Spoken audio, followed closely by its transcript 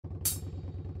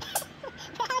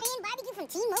from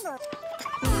T-Mobile.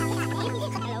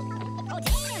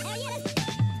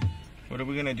 What are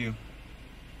we gonna do?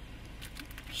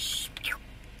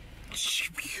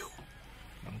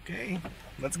 Okay,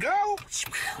 let's go.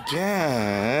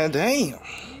 Yeah, damn.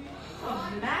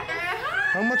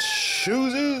 How much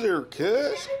shoes is there,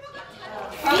 cuz?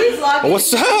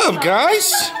 What's up,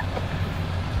 guys?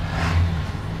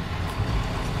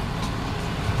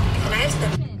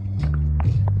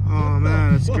 Oh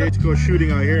man, it's great to go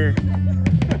shooting out here.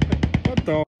 What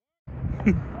the?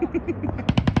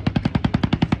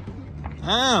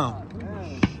 Ow.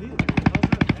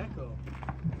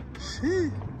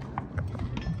 Shit.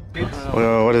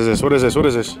 What is this? What is this? What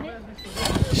is this?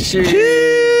 Shit.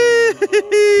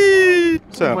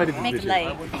 What's up? Make it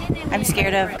light. I'm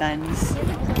scared of guns.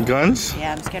 Guns?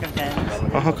 Yeah, I'm scared of guns.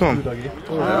 Oh, how come?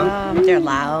 They're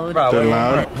loud. They're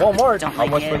loud? Walmart. Don't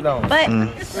like it. But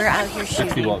we're out here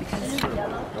shooting.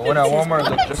 The one at Walmart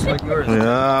looks just like yours.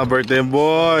 Yeah, birthday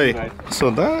boy.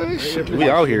 So that shit, we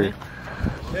out here.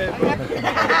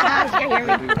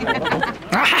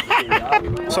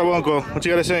 What's up, Uncle? What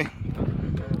you gotta say?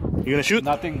 You gonna shoot?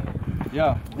 Nothing.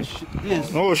 Yeah.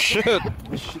 Yes. Oh shit.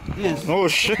 Yes. Oh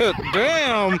shit.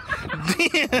 Damn.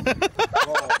 Damn.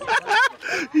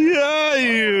 Yeah,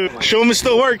 you. Show me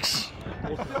still works.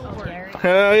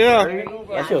 Hell yeah. Not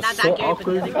that Gary, but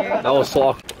the other Gary. That was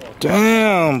soft.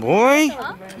 Damn, boy.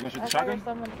 I'll try.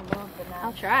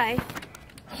 I'll try.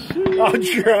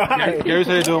 Gary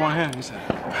said he do it one hand. He said.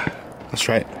 That's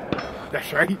right.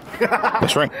 That's right.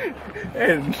 That's right.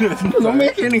 And don't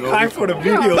make any hype for the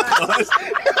video, cuz.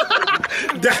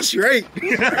 That's right.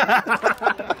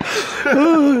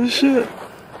 Oh shit.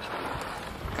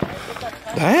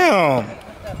 Damn.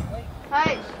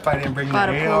 Hi. If I didn't bring Got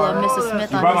to pull a Mrs.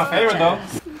 Smith you on brought my this favorite though.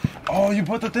 chest. Oh, you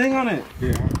put the thing on it.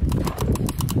 Yeah.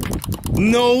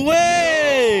 No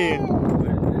way.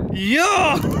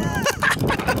 Yo.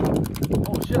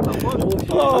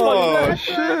 Oh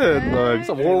shit! Like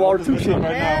Some World War II shit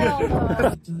right now.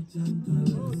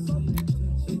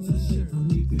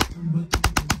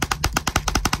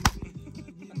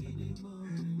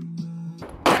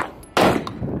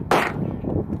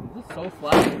 This is so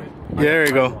flat. yeah, there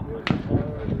you go.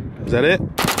 Is that it?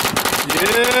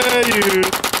 Yeah, you.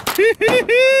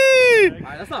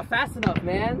 Alright, that's not fast enough,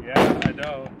 man. Yeah, I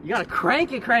know. You gotta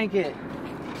crank it, crank it.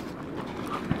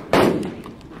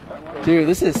 Dude,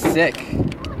 this is sick.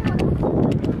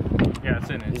 Yeah, it's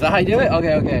in it. Is that how you do it?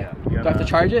 Okay, okay. Do I have to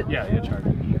charge it? Yeah, you charge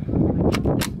it.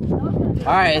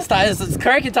 Alright, it's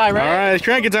cranking time, All right? right, it's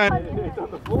cranking time. It's on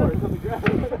the floor. It's on the ground.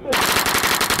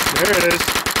 There it is.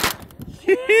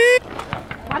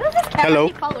 Why does this camera Hello.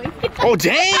 keep following me? Oh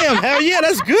damn! Hell yeah,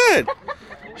 that's good.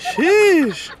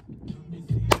 Sheesh.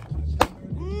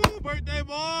 Woo, birthday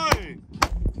boy.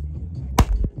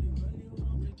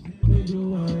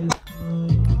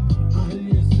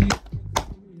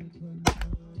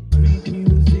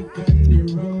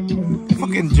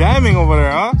 Fucking jamming over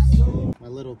there, huh? My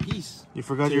little piece. You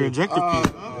forgot your ejector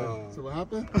piece. So what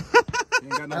happened? You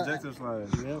ain't got no ejector slide.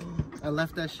 Yep. I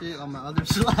left that shit on my other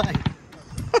slide.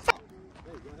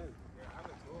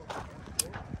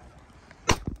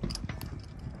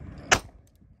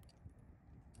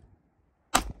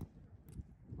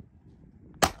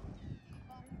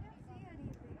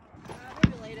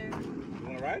 You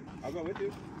wanna ride? I'll go with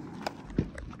you.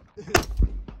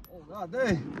 Oh god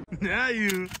dang. Yeah,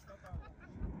 you.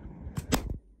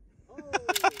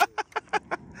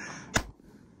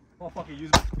 Motherfucker,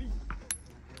 use my feet.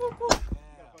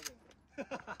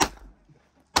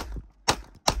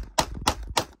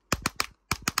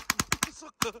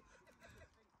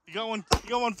 You got one. You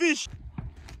got one fish.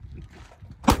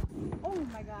 Oh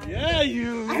my god. Yeah,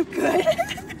 you. I'm good.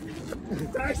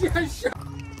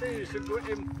 You should go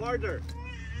in farther.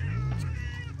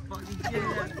 Alright,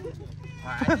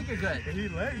 I think you're good. He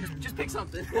let you. Just pick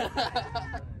something.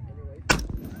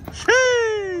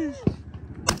 Sheesh.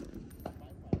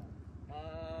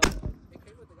 It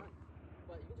came with the gun,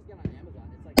 but you can just get it on Amazon.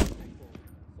 It's like actual.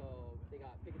 So they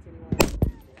got Picatinny ones, they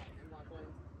got Hemlock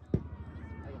ones.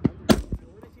 Like 100.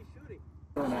 What is she shooting?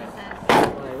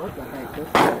 What the heck?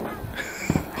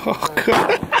 Oh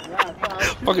god.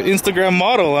 Fucking Instagram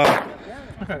model, huh?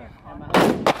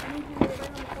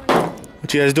 What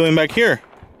you guys doing back here?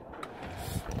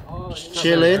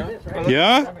 Chilling,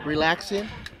 Yeah? relaxing,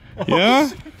 Yeah?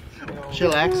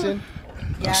 chillaxing.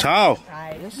 That's how.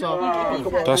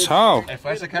 That's how. Hey,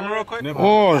 flash the camera real quick.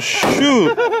 Oh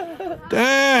shoot.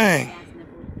 Dang.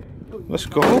 Let's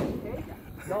go.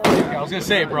 I was gonna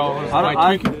say, bro.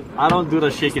 I don't do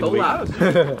the shake and wait.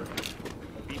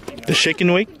 The shake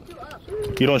and wake?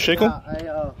 You don't shake them?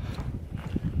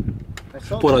 I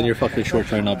Put on your fucking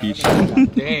shorts right now, beach.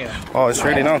 Damn. Oh, it's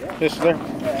ready now. It's there.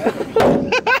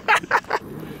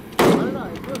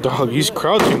 Dog, he's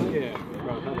crouching. Yeah,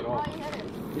 bro, not at all.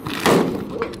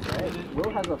 Will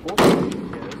has a full.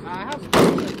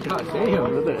 God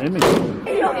damn, look at the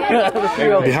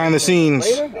image. Behind the scenes,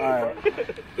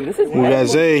 we got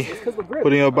Zay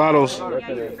putting up bottles.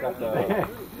 Hey,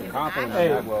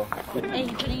 you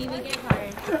couldn't even get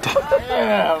hard.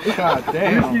 God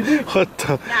damn. What the?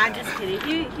 Nah, I'm just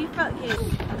kidding. He felt his.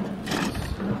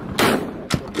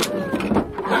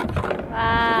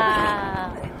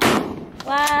 Wow.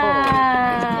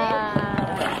 Wow.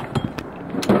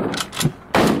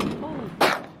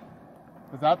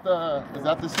 Is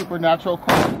that the supernatural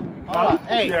call?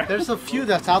 Hey, there's a few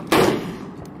that's out there.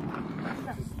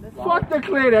 Fuck the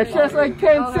clay, that shit's like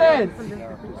 10 cents.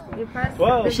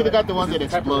 We should have got the ones that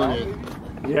exploded.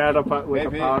 Yeah, with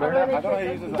the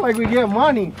powder. Like we get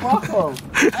money. Fuck them.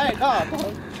 Hey,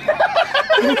 no.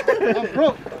 I'm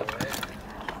broke.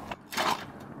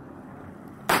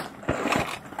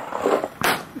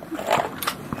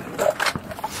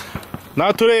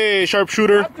 Not today,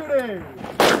 sharpshooter. Not today.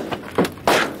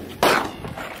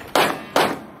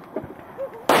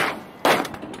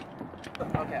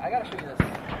 Okay, I gotta show you this.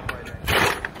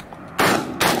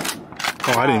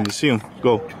 Oh, I didn't even see him.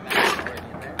 Go.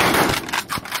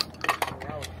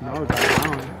 No, that's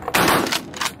down.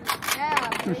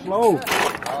 Too slow.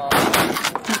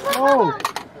 Too slow.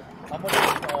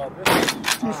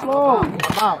 Too slow.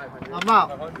 I'm out.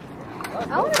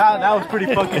 That was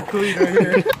pretty fucking clean right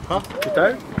here. Huh? You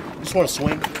tired? Just want to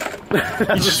swing. You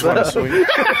just want to swing.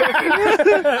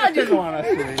 I just want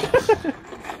to swing.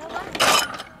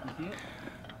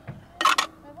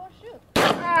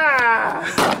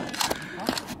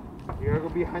 You gotta go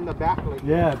behind the back. Like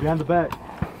Yeah, behind the back.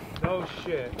 No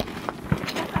shit.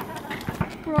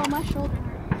 Bro, my shoulder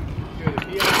hurt. Dude,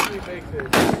 he actually makes it.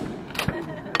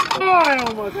 Oh, I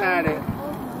almost had it.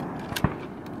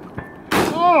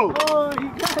 Oh! oh, you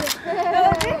got it.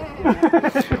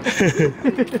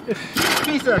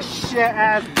 Piece of shit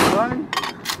ass bun.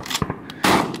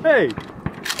 Hey,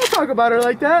 don't talk about her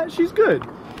like that. She's good.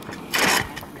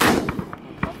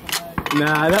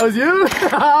 Nah, that was you?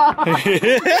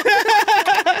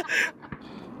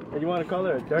 And you want to call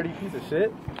her a dirty piece of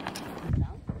shit?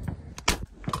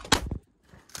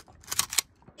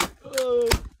 Oh,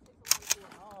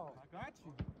 I got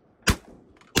you.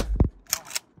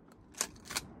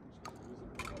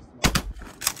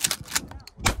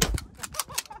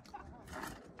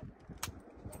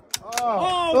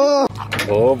 Oh.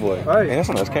 Oh boy. Hey. Hey, that's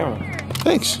a nice camera.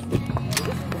 Thanks.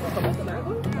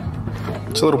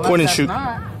 It's a little point and shoot.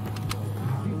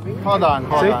 Hold on.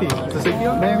 Safety. It's a safety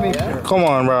on? Let me make sure. Come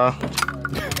on, bro.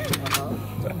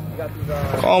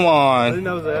 Come I on. didn't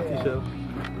know it was an empty show.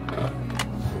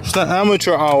 It's the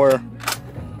amateur hour.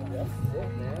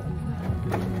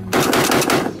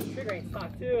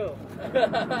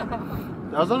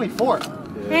 That was only 4.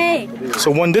 Hey, So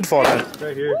one did fall down.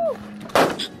 Right here.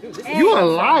 hey, You a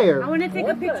liar. I want to take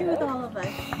a picture with all of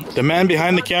us. The man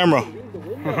behind the camera.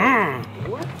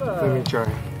 Let me try.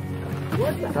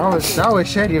 That was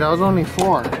shady. That was only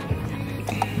 4.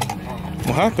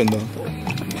 What happened though?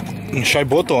 Shy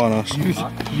boto on us.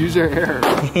 User error.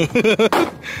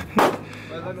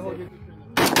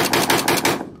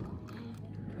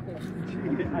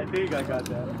 I think I got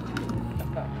that.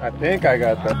 I think I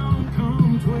got that.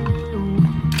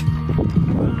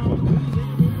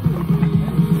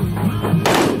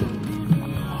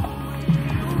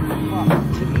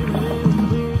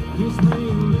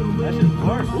 That's just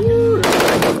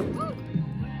hard.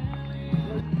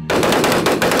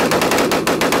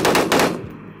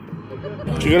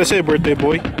 What you gotta say, birthday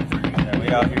boy? Yeah, we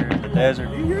out here in the desert.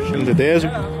 In the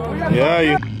desert? Yeah,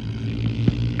 you.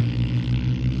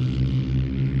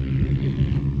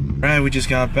 Alright, we just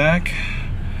got back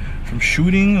from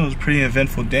shooting. It was a pretty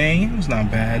eventful day. It was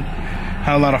not bad.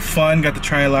 Had a lot of fun. Got to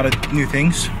try a lot of new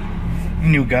things.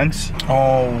 New guns.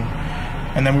 Oh,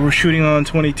 and then we were shooting on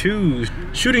 22s.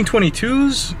 Shooting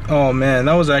 22s? Oh man,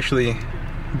 that was actually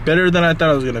better than I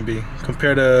thought it was gonna be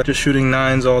compared to just shooting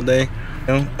 9s all day. You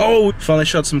know? Oh, finally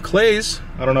shot some clays.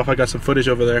 I don't know if I got some footage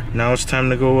over there. Now it's time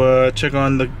to go check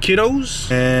on the kiddos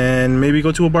and maybe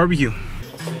go to a barbecue.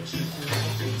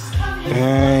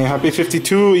 Dang, happy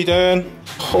 52, Ethan.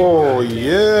 Oh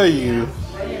yeah, you.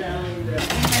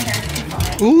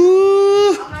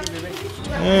 Ooh.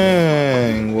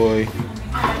 Dang, boy.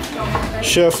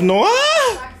 Chef Noah?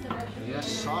 Yes,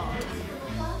 sir.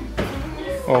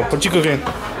 Oh, what you cooking?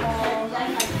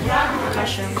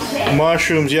 Mushrooms.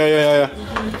 Mushrooms, yeah.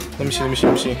 Let me see.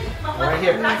 Right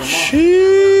here.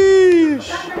 Sheesh.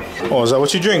 Oh, is that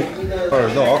what you drink?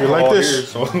 There's no alcohol You like this? here,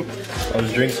 so I'll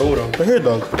just drink soda. But here,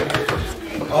 dog.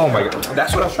 Oh my god,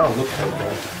 that's what I was trying to look for,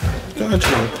 bro.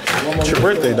 Gotcha. It's your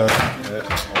birthday, dog.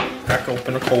 Crack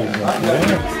open a cold one.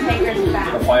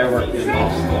 The firework is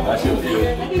awesome. That shit was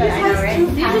good.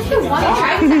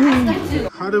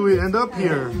 How did we end up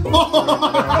here?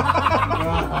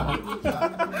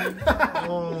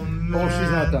 Oh man. Oh,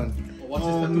 she's not done.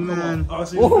 Oh man.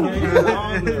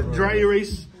 Dry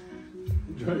erase.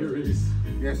 Dry erase.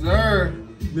 Yes, sir.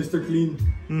 Mr. Clean.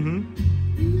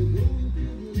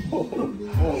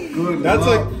 Good. That's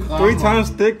like luck. 3 times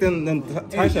thick than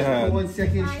Taisha had. 1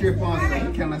 second strip on so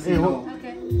you cannot see no.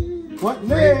 Okay. What?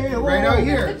 Right out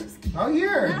here. Out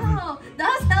here. No,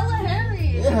 that's hella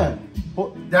hairy. Yeah.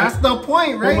 That's the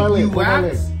point, right? my leg, You hold my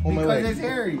wax leg, hold my because leg. it's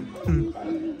hairy.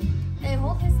 Hey,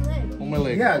 hold his leg. On my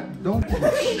leg. Yeah, don't.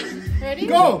 Ready?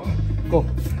 Go. Go.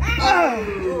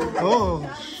 Oh,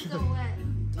 so wet.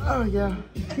 Oh yeah.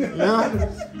 Yeah.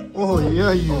 Oh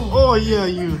yeah you. Oh yeah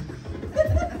you.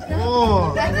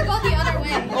 Oh. You have to go the other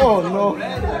way. Oh no. You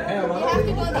have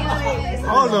to go the other way.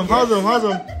 How's them?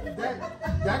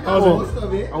 That got most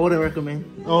of it. I wouldn't recommend.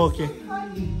 Oh, okay.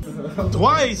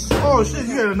 Twice. Oh shit,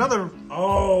 you got another.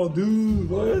 Oh, dude,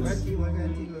 what?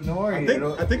 No worry.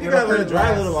 I think you gotta let it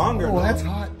dry a little longer. Oh, that's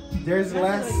hot. There's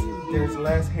less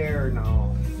hair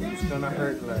now. It's gonna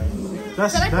hurt less.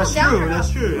 That's Should I that's pull down true. or That's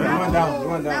up? true. You went down. You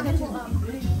went down.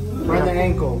 Right the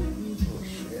ankle.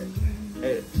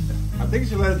 Hey, I think you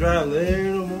should let it dry a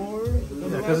little more.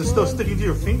 Yeah, because it's still sticking to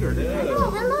your finger. No,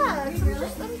 relax. I'm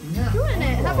just doing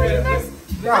it. How about you guys?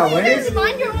 Yeah, you guys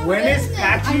mind your own when it's business?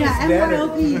 patchy, it's better.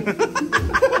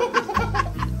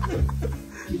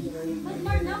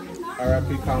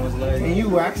 R.I.P. Connor's leg. And you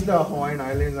wax the Hawaiian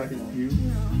Islands on his pubes.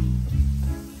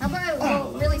 How about I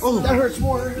go really slow? That hurts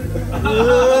more.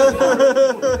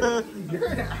 You're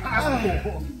an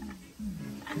asshole.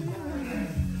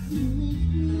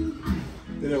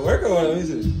 Did it work or what? Let me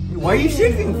see. Why are you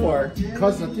shaking for?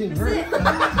 Cause the thing hurt.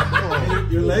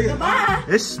 Your leg. Bye.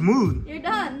 It's smooth. You're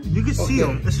done. You can see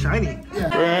them. It's shiny.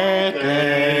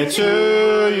 Birthday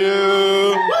to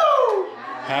you.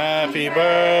 Happy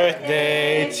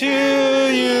birthday to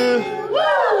you.